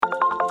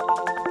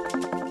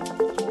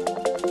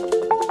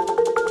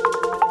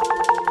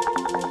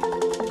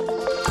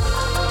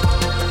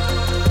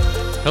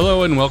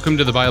Hello and welcome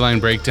to the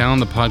Byline Breakdown,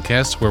 the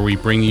podcast where we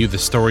bring you the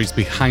stories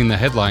behind the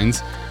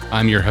headlines.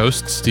 I'm your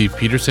host, Steve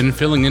Peterson,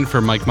 filling in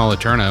for Mike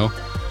Moliterno.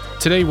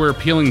 Today we're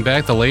peeling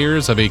back the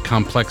layers of a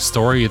complex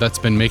story that's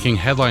been making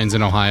headlines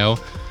in Ohio.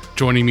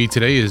 Joining me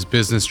today is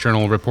Business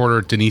Journal reporter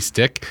Denise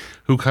Dick,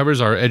 who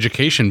covers our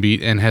education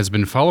beat and has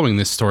been following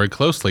this story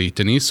closely.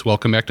 Denise,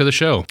 welcome back to the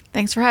show.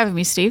 Thanks for having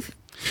me, Steve.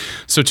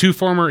 So 2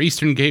 former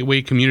Eastern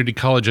Gateway Community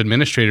College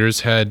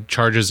administrators had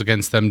charges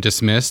against them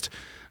dismissed,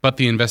 but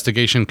the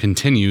investigation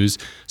continues.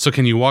 So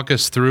can you walk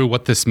us through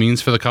what this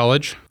means for the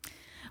college?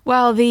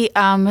 Well, the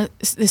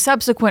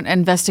subsequent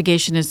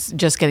investigation is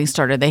just getting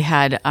started. They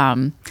had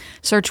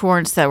search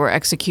warrants that were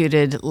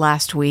executed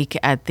last week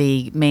at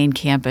the main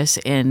campus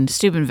in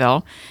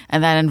Steubenville,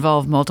 and that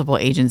involved multiple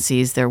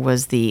agencies. There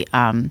was the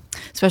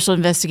Special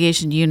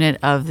Investigation Unit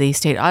of the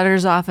State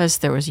Auditor's Office.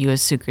 There was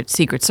U.S.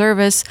 Secret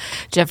Service,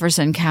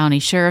 Jefferson County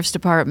Sheriff's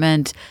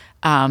Department,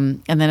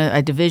 and then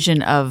a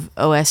division of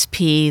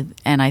OSP,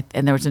 and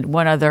there was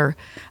one other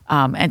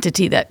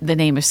entity that the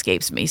name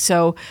escapes me.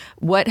 So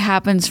what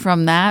happens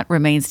from that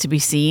remains to be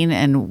seen,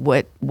 and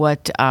what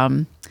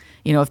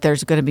if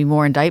there's going to be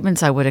more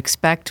indictments, I would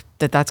expect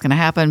that's going to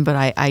happen, but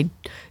I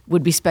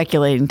would be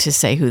speculating to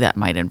say who that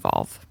might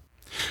involve.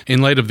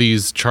 In light of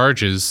these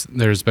charges,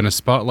 there's been a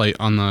spotlight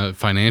on the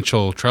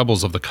financial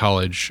troubles of the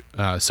college.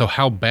 So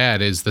how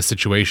bad is the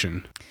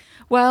situation?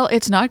 Well,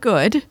 it's not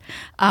good.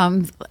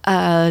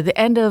 The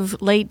end of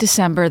late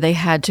December, they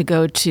had to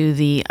go to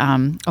the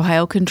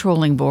Ohio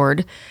Controlling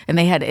Board, and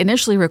they had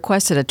initially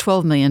requested a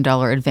 $12 million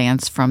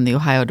advance from the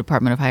Ohio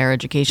Department of Higher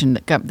Education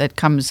that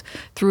comes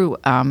through,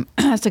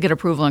 has to get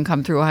approval and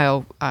come through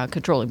Ohio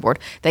Controlling Board.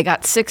 They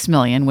got $6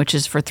 million, which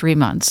is for 3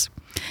 months,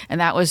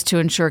 and that was to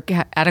ensure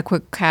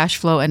adequate cash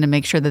flow and to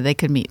make sure that they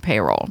could meet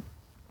payroll.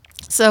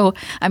 So,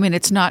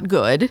 it's not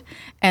good.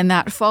 And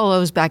that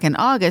follows back in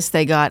August,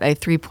 they got a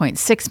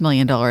 $3.6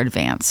 million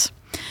advance.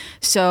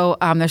 So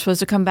they're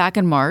supposed to come back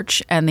in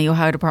March, and the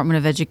Ohio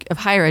Department of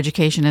Higher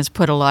Education has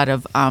put a lot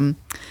of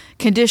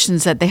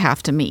conditions that they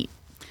have to meet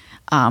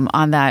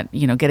on that,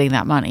 getting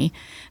that money.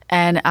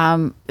 And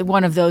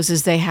one of those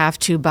is they have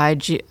to, by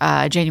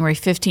January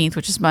 15th,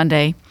 which is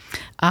Monday,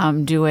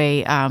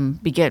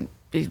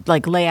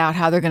 lay out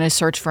how they're going to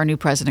search for a new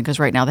president, because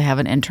right now they have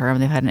an interim.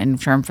 They've had an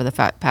interim for the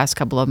past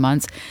couple of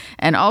months.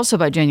 And also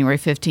by January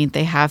 15th,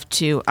 they have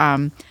to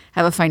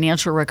have a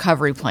financial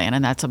recovery plan,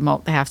 and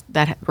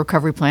that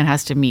recovery plan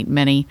has to meet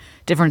many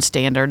different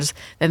standards.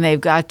 Then they've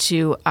got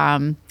to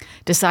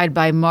decide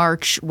by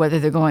March whether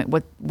they're going.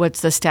 What's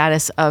the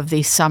status of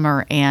the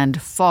summer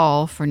and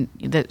fall for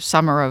the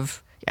summer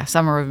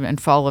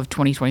and fall of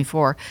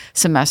 2024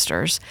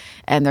 semesters,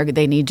 and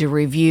they need to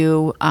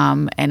review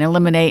and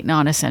eliminate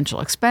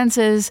non-essential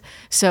expenses.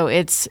 So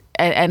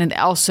and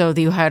also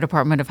the Ohio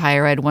Department of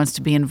Higher Ed wants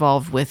to be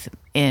involved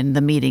in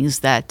the meetings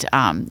that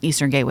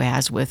Eastern Gateway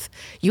has with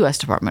U.S.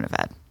 Department of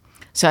Ed.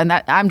 So, and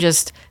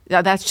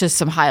that's just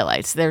some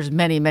highlights. There's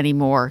many, many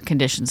more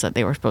conditions that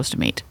they were supposed to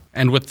meet.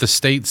 And with the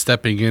state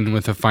stepping in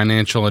with a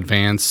financial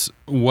advance,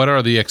 what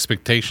are the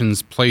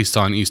expectations placed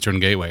on Eastern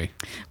Gateway?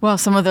 Well,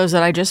 some of those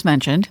that I just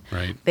mentioned.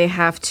 Right. They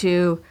have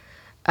to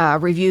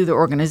review the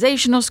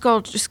organizational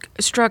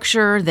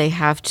structure. They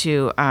have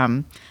to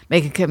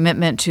make a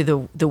commitment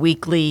to the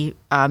weekly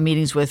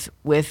meetings with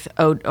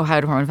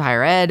Ohio Department of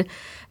Higher Ed.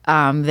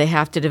 They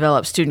have to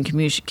develop student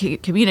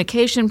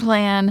communication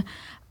plan.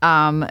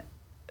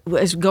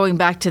 Going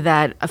back to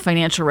that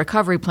financial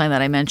recovery plan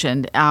that I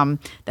mentioned,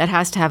 that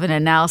has to have an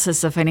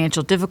analysis of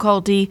financial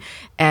difficulty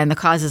and the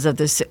causes of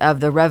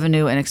the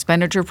revenue and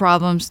expenditure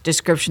problems,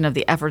 description of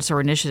the efforts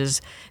or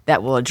initiatives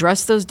that will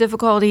address those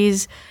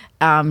difficulties,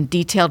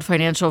 detailed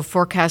financial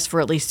forecast for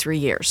at least 3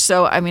 years.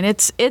 So,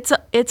 it's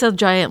a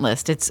giant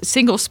list. It's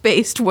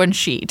single-spaced, one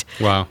sheet.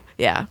 Wow.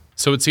 Yeah.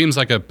 So it seems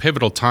like a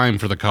pivotal time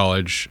for the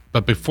college.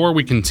 But before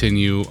we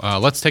continue,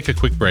 let's take a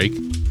quick break.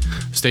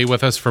 Stay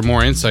with us for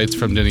more insights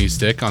from Denise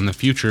Dick on the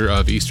future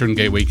of Eastern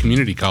Gateway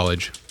Community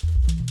College.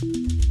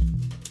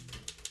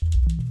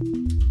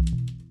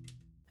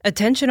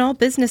 Attention all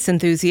business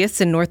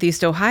enthusiasts in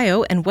Northeast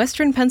Ohio and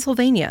Western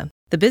Pennsylvania.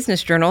 The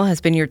Business Journal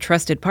has been your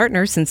trusted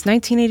partner since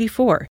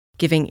 1984,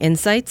 giving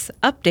insights,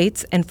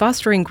 updates, and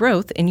fostering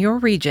growth in your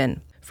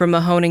region. From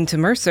Mahoning to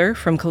Mercer,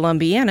 from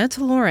Columbiana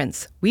to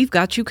Lawrence, we've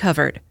got you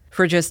covered.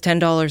 For just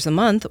 $10 a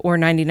month or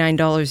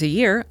 $99 a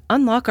year,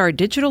 unlock our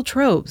digital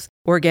troves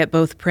or get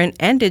both print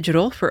and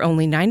digital for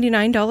only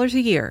 $99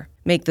 a year.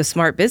 Make the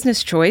smart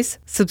business choice.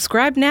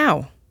 Subscribe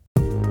now.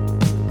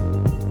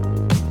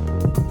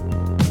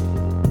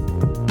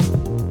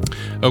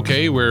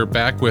 Okay, we're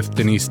back with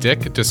Denise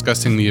Dick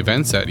discussing the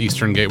events at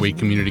Eastern Gateway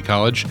Community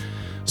College.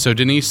 So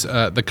Denise,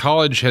 the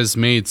college has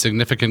made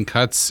significant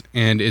cuts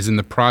and is in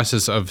the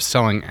process of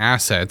selling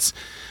assets.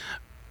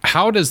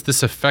 How does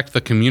this affect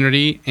the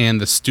community and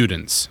the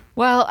students?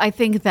 Well, I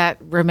think that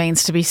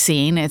remains to be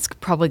seen. It's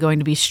probably going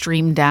to be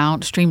streamlined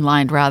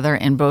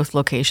in both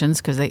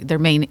locations, because their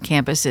main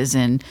campus is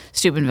in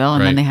Steubenville,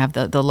 and then they have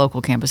the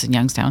local campus in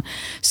Youngstown.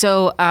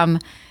 So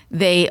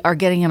they are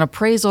getting an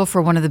appraisal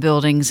for one of the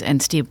buildings in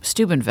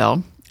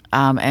Steubenville.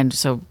 and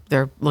so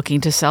they're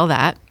looking to sell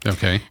that.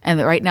 Okay. And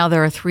right now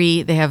there are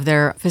three. They have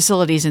their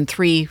facilities in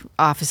three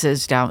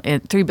offices down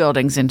in three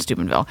buildings in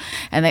Steubenville,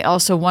 and they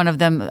also one of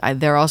them.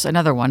 They're also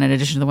another one in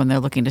addition to the one they're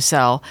looking to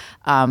sell.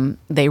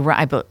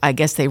 I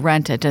guess they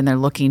rent it, and they're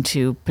looking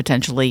to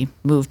potentially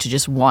move to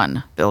just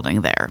one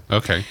building there.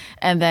 Okay.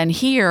 And then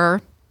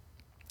here,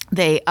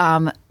 they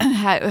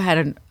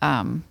had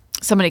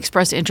somebody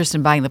expressed interest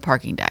in buying the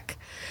parking deck.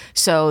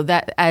 So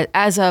that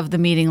as of the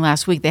meeting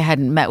last week, they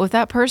hadn't met with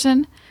that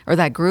person or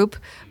that group,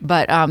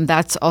 but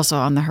that's also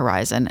on the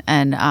horizon.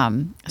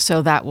 And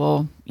so that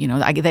will,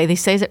 they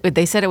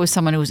said it was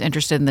someone who was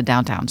interested in the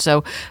downtown.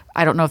 So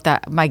I don't know if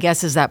that. My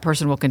guess is that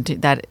person will continue.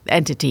 That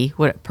entity,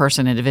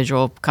 person,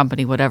 individual,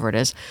 company, whatever it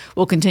is,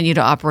 will continue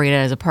to operate it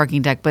as a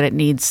parking deck, but it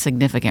needs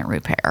significant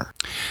repair.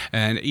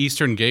 And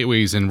Eastern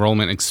Gateway's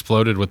enrollment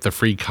exploded with the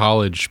free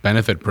college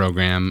benefit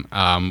program.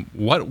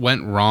 What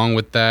went wrong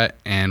with that,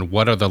 and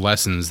what are the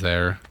lessons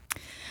there?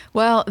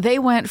 Well, they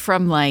went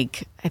from I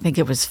think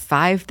it was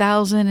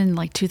 5,000 in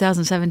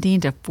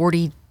 2017 to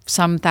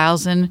 40-some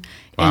thousand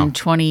in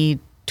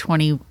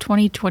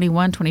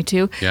 2021,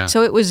 22. Yeah.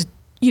 So it was,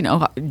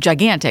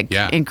 gigantic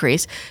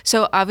increase.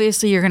 So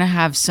obviously you're going to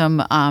have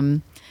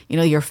some,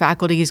 your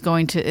faculty is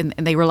going to, and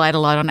they relied a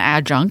lot on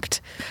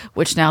adjunct,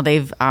 which now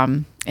they've,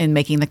 in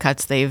making the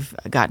cuts, they've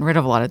gotten rid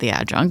of a lot of the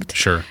adjunct.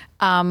 Sure.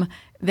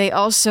 They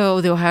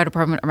also, the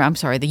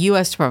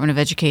U.S. Department of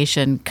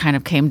Education kind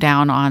of came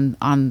down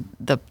on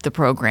the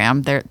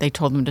program. They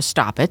told them to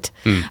stop it.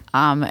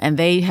 And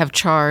they have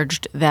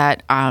charged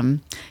that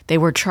they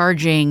were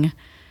charging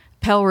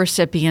Pell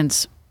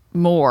recipients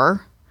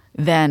more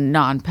than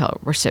non-Pell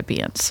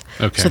recipients.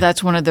 Okay. So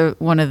that's one of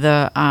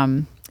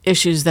the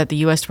issues that the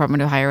U.S.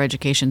 Department of Higher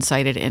Education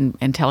cited in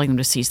telling them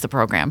to cease the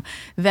program.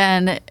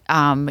 Then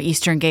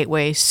Eastern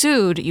Gateway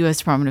sued U.S.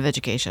 Department of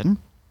Education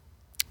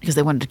because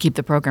they wanted to keep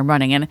the program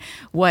running. And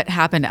what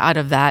happened out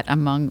of that,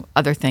 among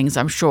other things,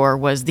 I'm sure,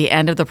 was the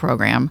end of the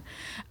program.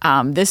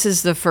 This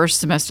is the first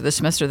semester, the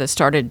semester that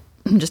started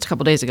just a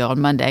couple days ago on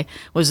Monday,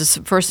 was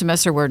the first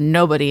semester where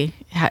nobody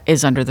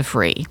is under the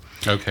free.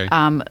 Okay.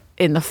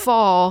 In the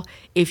fall,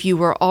 if you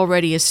were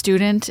already a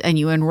student and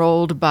you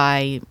enrolled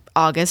by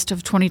August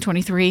of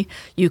 2023,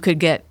 you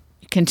could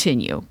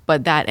continue.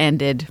 But that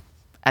ended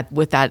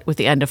with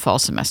the end of fall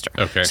semester.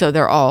 Okay. So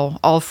they're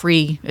all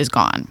free is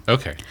gone.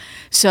 Okay.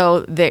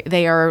 So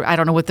they are. I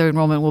don't know what their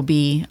enrollment will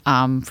be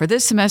for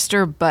this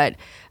semester, but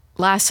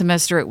last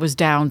semester it was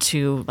down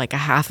to a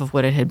half of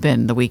what it had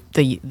been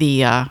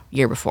the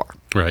year before.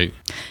 Right.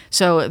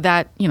 So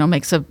that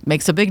makes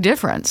a big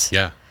difference.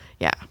 Yeah.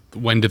 Yeah.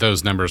 When do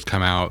those numbers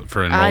come out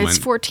for enrollment? It's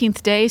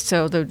 14th day,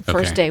 so the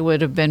first day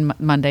would have been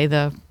Monday,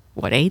 the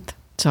 8th.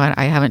 So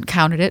I haven't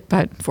counted it,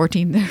 but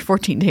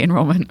 14-day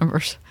enrollment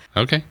numbers.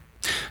 Okay.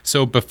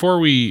 So before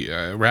we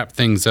wrap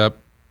things up,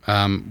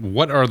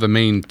 what are the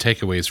main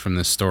takeaways from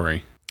this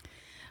story?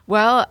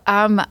 Well,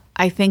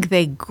 I think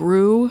they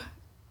grew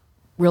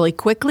really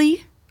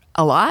quickly,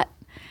 a lot,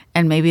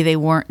 and maybe they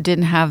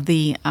didn't have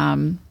the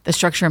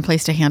structure in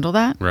place to handle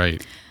that.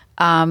 Right.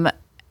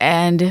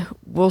 And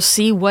we'll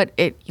see what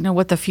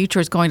the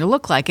future is going to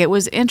look like. It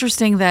was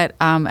interesting that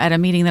at a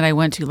meeting that I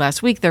went to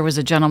last week, there was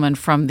a gentleman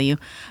from the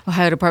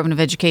Ohio Department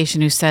of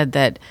Education who said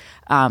that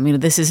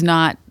this is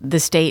not the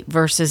state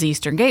versus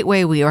Eastern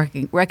Gateway. We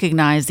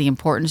recognize the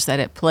importance that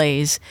it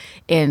plays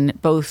in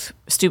both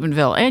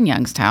Steubenville and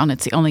Youngstown.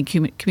 It's the only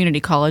community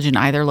college in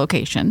either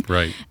location.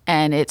 Right.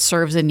 And it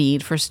serves a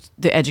need for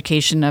the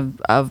education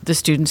of the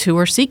students who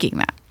are seeking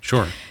that.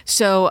 Sure.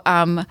 So,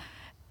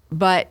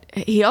 but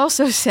he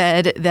also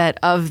said that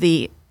of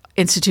the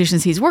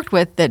institutions he's worked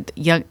with, that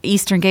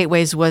Eastern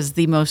Gateways was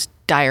the most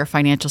dire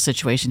financial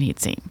situation he'd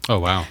seen. Oh,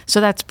 wow.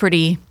 So that's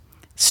pretty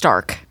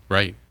stark.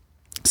 Right.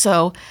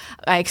 So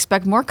I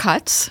expect more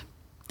cuts.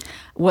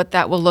 What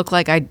that will look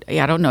like, I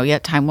don't know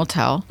yet. Time will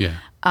tell. Yeah.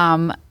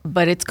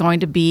 But it's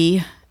going to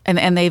be,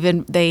 and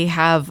they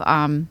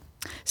have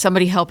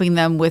somebody helping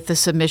them with the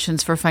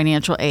submissions for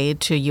financial aid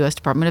to U.S.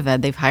 Department of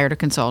Ed. They've hired a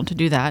consultant to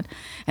do that,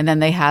 and then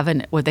they have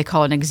what they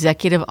call an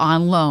executive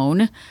on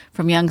loan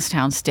from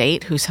Youngstown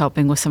State, who's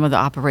helping with some of the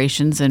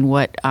operations and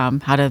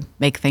how to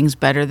make things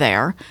better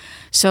there.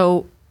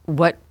 So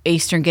what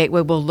Eastern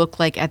Gateway will look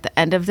like at the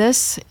end of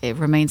this, it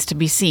remains to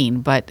be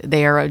seen, but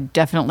they are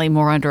definitely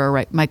more under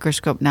a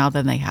microscope now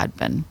than they had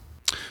been.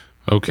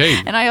 Okay.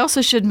 And I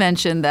also should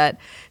mention that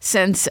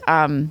since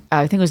I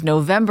think it was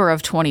November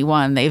of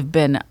 21, they've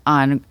been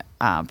on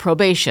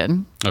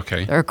probation.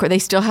 Okay. They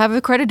still have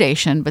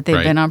accreditation, but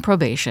they've been on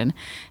probation.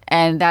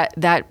 And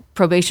that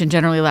probation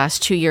generally lasts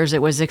 2 years.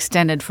 It was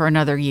extended for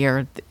another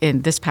year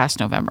in this past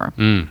November.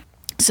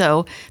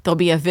 So there'll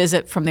be a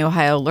visit from the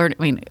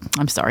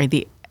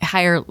the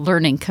Higher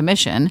Learning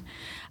Commission,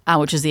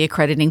 which is the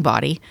accrediting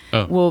body,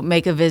 will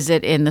make a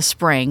visit in the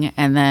spring,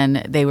 and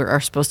then they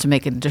are supposed to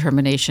make a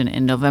determination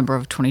in November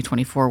of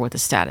 2024 what the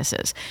status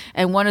is.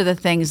 And one of the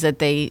things that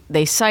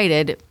they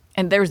cited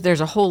And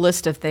there's a whole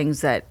list of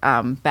things that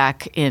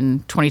back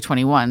in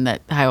 2021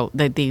 that I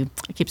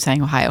keep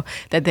saying Ohio,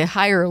 that the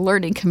Higher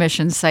Learning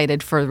Commission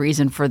cited for the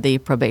reason for the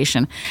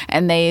probation,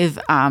 and they've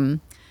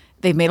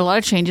made a lot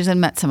of changes and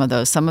met some of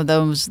those. Some of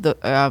those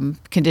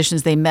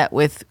conditions they met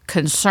with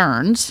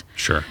concerns,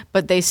 Sure,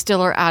 but they still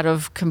are out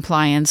of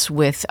compliance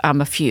with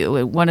a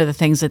few. One of the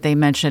things that they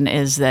mention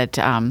is that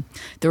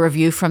the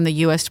review from the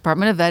U.S.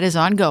 Department of Ed is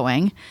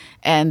ongoing,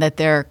 and that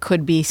there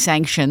could be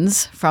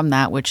sanctions from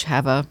that which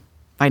have a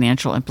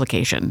financial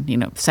implication.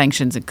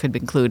 Sanctions, it could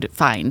include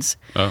fines.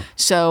 Oh.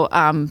 So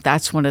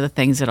that's one of the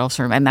things that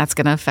also, and that's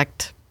going to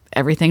affect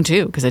everything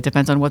too, because it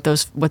depends on what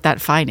that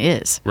fine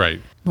is.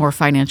 Right. More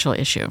financial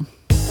issue.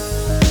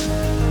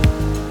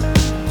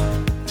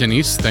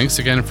 Denise, thanks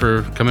again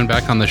for coming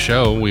back on the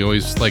show. We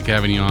always like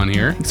having you on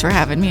here. Thanks for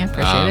having me. I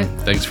appreciate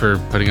it. Thanks for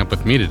putting up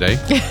with me today.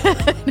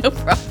 No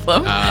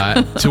problem.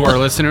 To our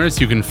listeners,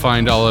 you can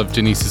find all of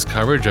Denise's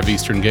coverage of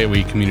Eastern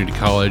Gateway Community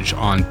College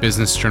on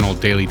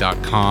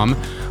businessjournaldaily.com.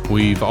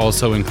 We've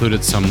also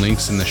included some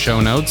links in the show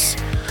notes.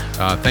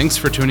 Thanks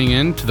for tuning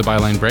in to the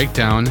Byline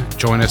Breakdown.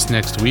 Join us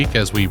next week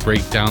as we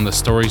break down the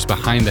stories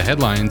behind the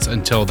headlines.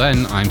 Until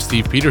then, I'm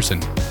Steve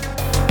Peterson.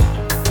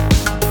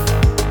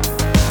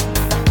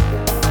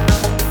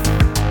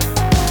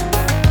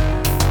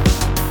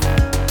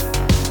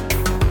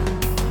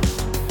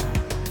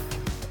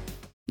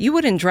 You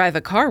wouldn't drive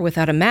a car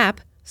without a map,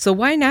 so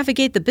why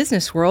navigate the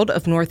business world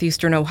of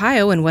northeastern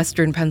Ohio and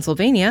western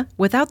Pennsylvania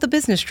without the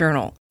Business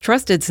Journal?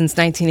 Trusted since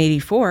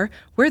 1984,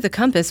 we're the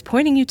compass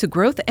pointing you to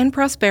growth and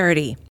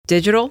prosperity.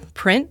 Digital,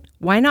 print,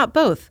 why not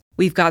both?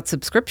 We've got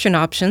subscription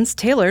options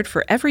tailored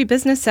for every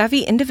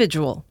business-savvy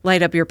individual.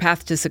 Light up your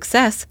path to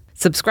success.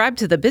 Subscribe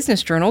to the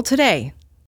Business Journal today.